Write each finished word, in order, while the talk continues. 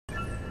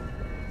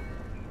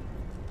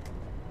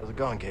How's it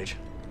going, Caij?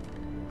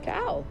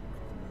 Cal,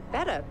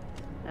 better.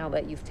 Now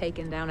that you've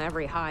taken down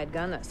every hired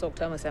gun that Sork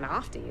Thomas sent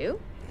after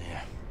you.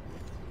 Yeah.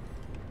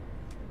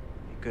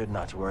 Be good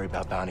not to worry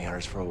about bounty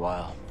hunters for a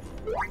while.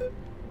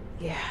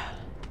 Yeah.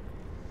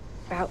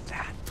 About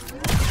that.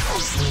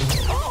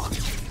 Oh!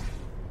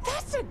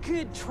 That's a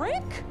good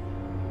trick!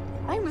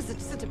 I was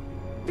just a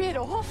bit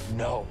off.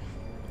 No.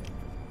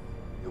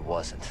 It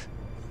wasn't.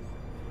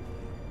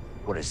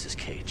 What is this,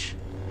 Caij?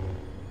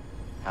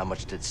 How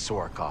much did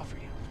Sork offer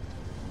you?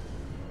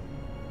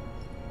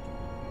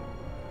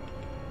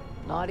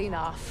 Not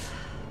enough.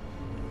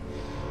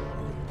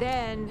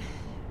 Then,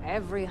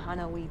 every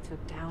hunter we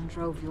took down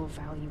drove your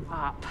value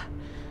up.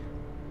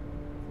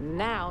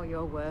 Now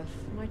you're worth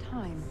my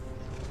time.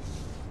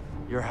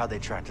 You're how they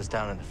tracked us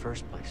down in the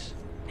first place.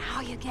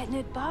 Now you're getting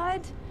it,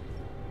 bud.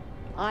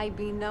 I've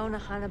been known to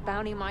hunt a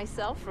bounty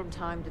myself from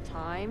time to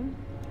time.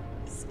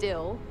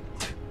 Still,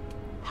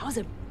 that was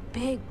a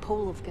big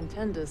pool of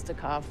contenders to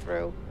carve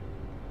through.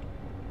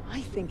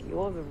 I think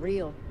you're the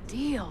real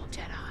deal,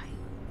 Jedi.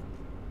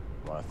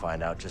 Want to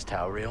find out just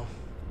how real?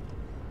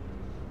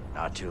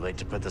 Not too late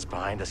to put this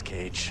behind us,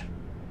 Caij.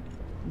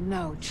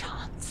 No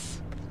chance.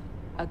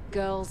 A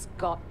girl's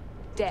got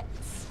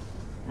debts.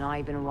 And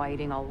I've been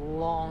waiting a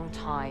long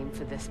time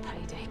for this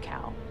payday,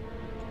 Cal.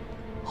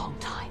 Long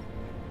time.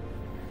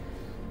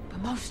 But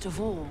most of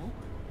all,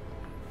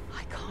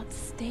 I can't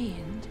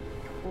stand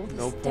all this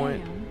No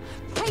point.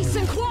 damn peace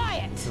and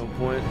quiet! No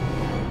point.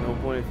 No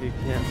point if you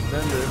can't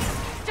spend it.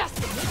 Just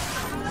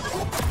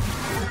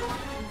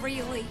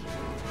really?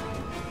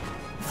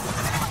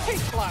 Too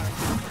slow.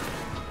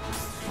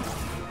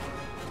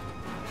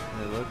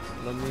 Hey,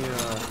 let me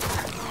oh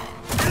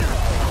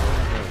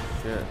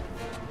shit.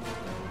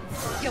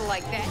 You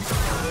like that?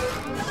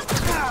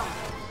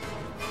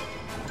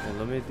 Hey,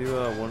 let me do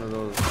one of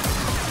those.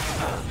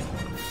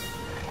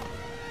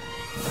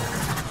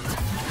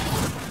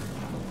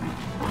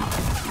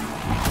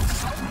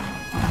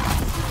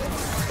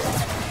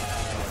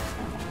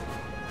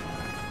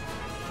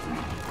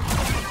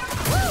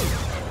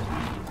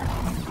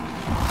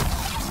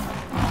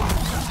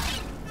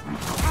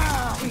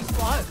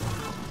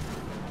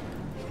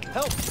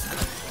 Help!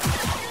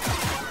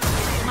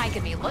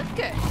 Making me look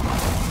good.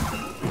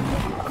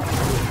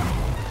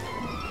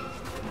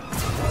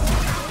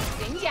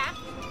 Ninja.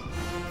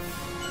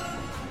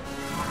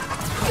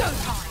 Go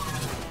time.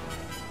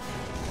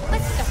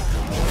 Let's go.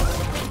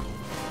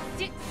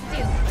 Sit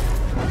still.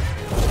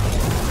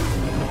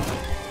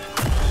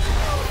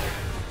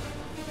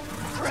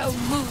 Throw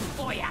move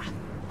for ya.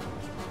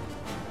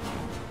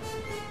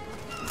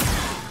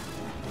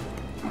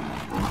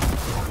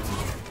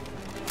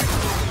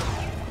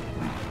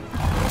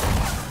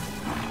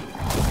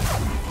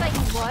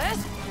 What?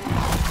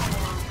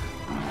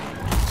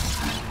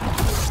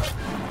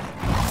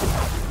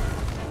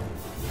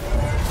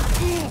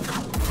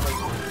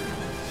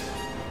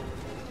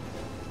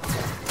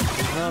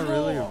 Not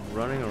really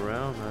running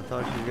around. I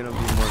thought you were gonna be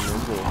more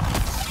nimble.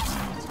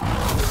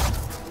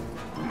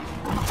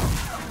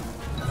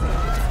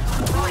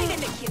 Right in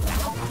the kill.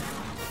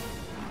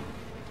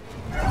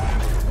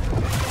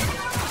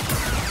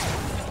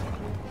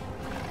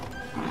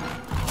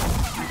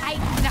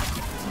 Ain't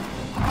nothing.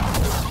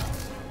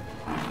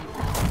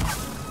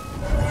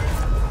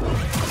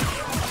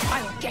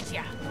 I'll get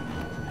ya.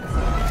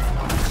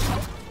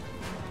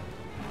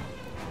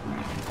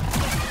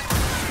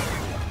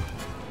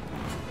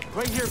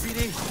 Right here,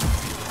 BD.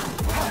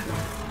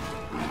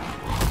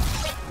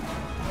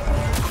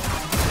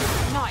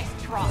 Nice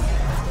try.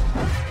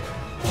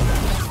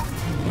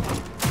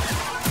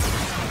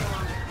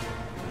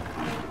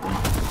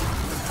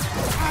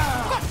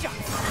 Gotcha.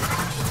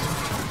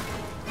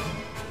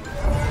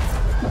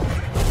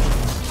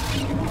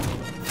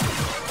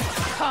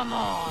 Come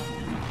on.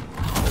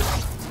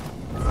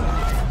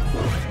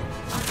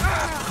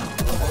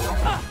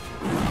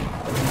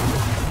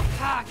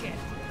 Cock it.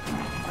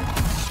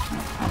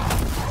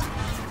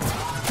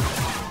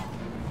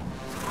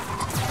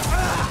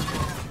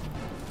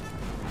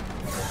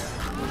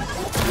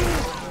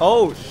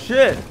 Oh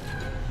shit!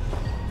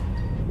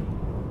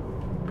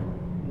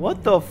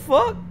 What the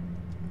fuck?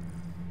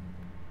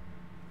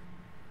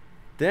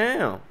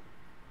 Damn.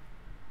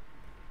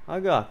 I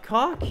got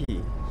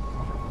cocky.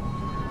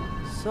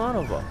 Son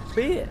of a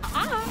bitch.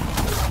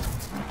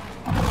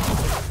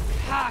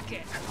 Cock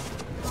it.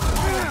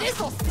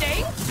 This'll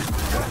sting.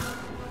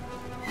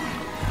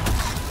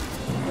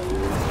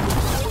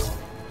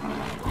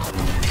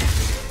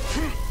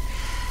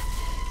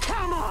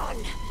 Come on.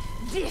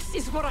 This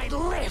is what I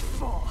live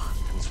for.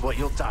 It's what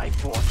you'll die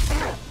for.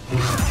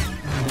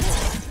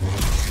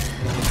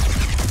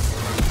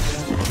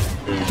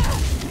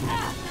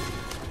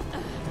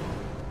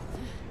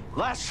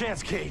 Last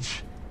chance,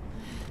 Caij.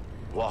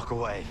 Walk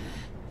away.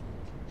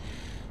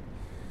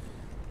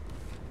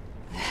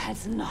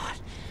 That's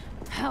not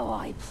how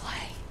I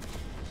play.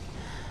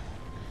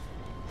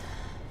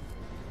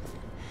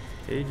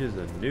 Caij is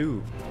a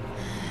noob.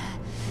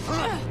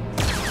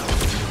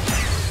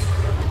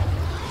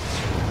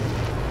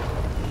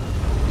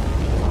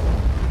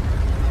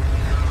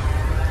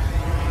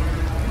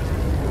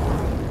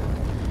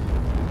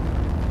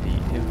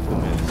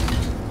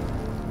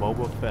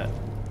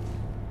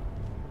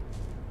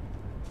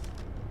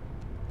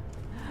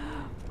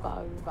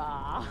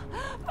 Boba!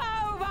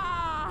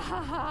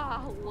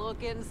 Boba!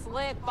 Looking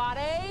slick,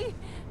 buddy.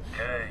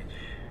 Caij,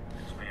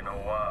 it's been a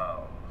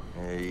while.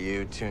 Hey,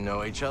 you two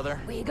know each other?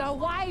 We go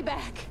way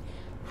back.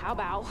 How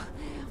about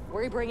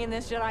we bringing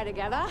this Jedi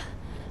together?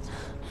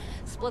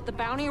 Split the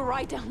bounty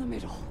right down the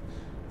middle.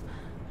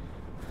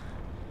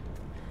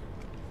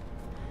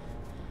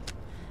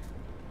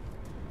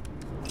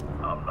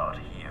 I'm not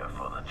here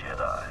for the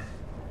Jedi.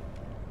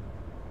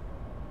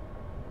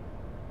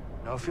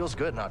 No, it feels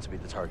good not to be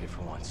the target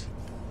for once.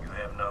 You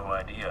have no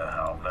idea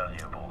how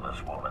valuable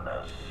this woman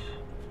is.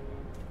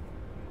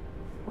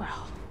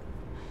 Well,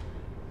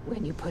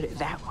 when you put it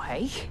that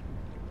way...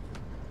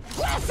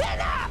 Listen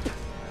up!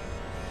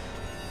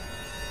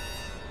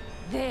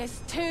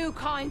 There's two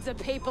kinds of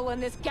people in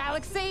this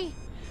galaxy.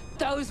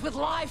 Those with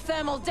live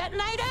thermal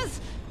detonators,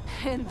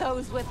 and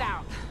those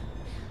without.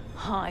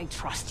 I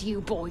trust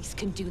you boys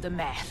can do the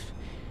math.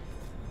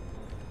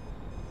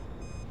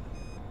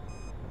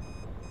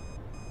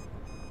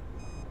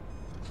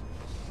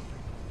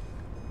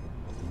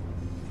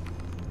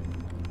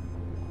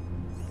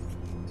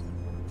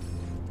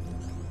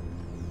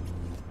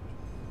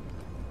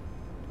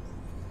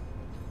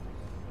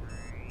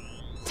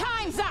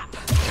 Time's up!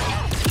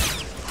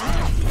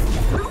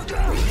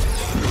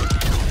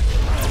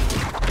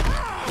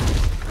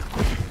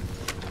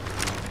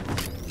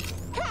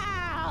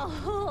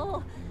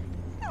 Cal!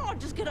 You're not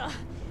just gonna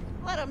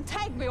let him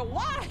take me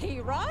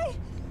away, right?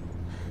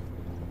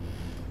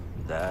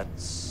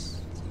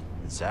 That's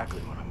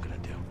exactly what I'm gonna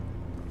do.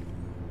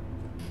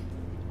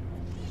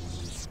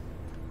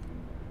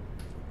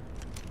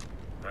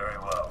 Very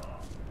well.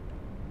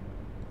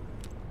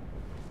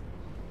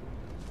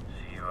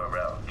 See you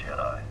around,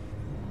 Jedi.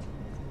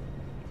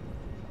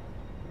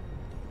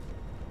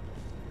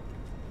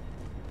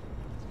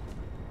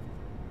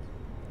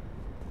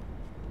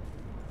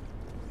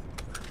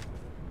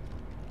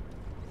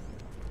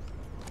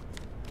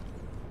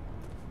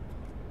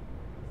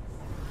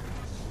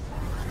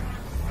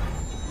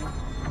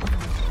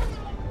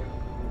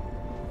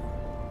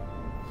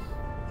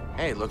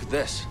 Hey, look at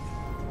this.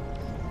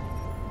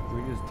 We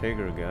just take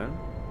her gun?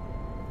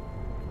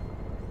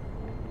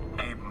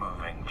 Keep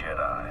moving,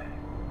 Jedi.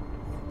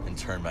 And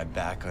turn my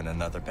back on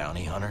another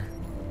bounty hunter?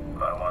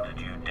 If I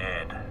wanted you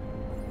dead,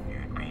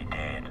 you'd be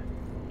dead.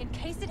 In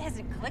case it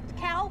hasn't clicked,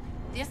 Cal,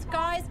 this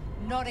guy's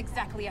not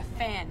exactly a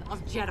fan of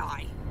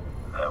Jedi.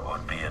 That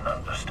would be an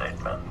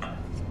understatement.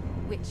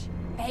 Which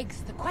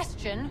begs the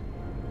question,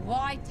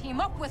 why team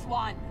up with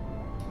one?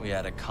 We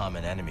had a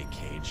common enemy,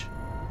 Caij.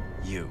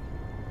 You.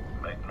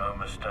 Make no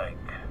mistake,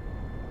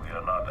 we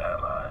are not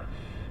allies.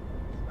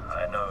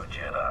 I know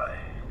Jedi.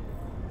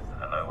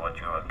 I know what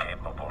you are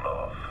capable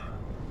of.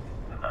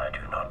 And I do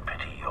not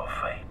pity your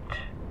fate.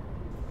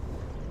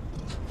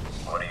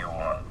 What do you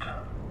want?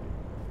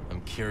 I'm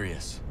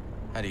curious.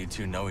 How do you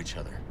two know each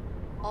other?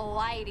 A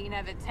lady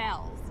never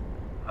tells.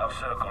 Our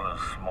circle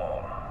is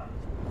small.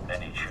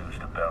 Many choose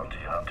the bounty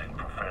hunting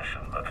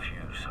profession, but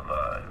few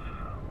survive.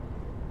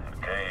 And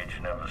Caij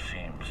never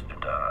seems to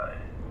die.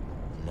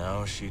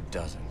 No, she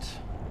doesn't.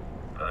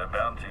 But a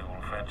bounty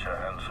will fetch a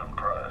handsome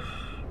price.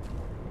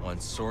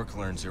 Once Sork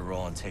learns your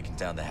role in taking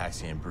down the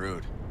Haxian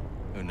brood,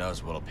 who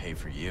knows what'll pay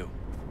for you?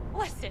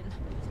 Listen,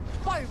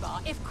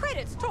 Boba, if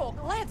credits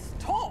talk, let's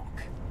talk.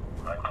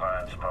 My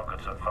client's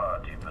pockets are far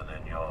deeper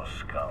than your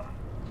scum.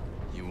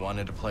 You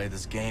wanted to play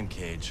this game,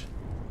 Caij.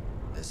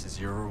 This is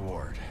your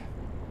reward.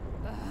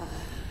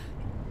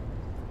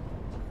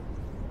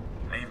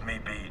 Leave me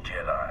be,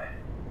 Jedi.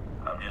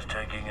 I'm just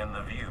taking in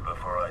the view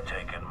before I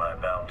take in my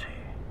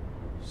bounty.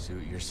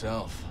 Suit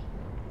yourself.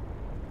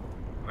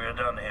 We're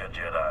done here,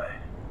 Jedi.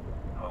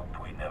 Hope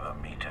we never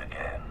meet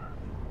again.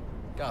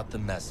 Got the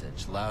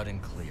message, loud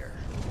and clear.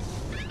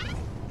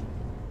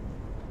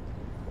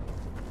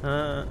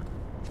 If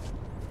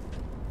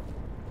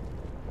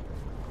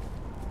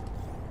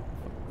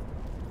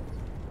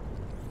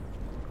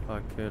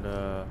I could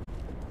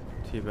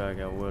teabag,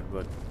 I would,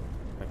 but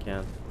I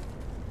can't.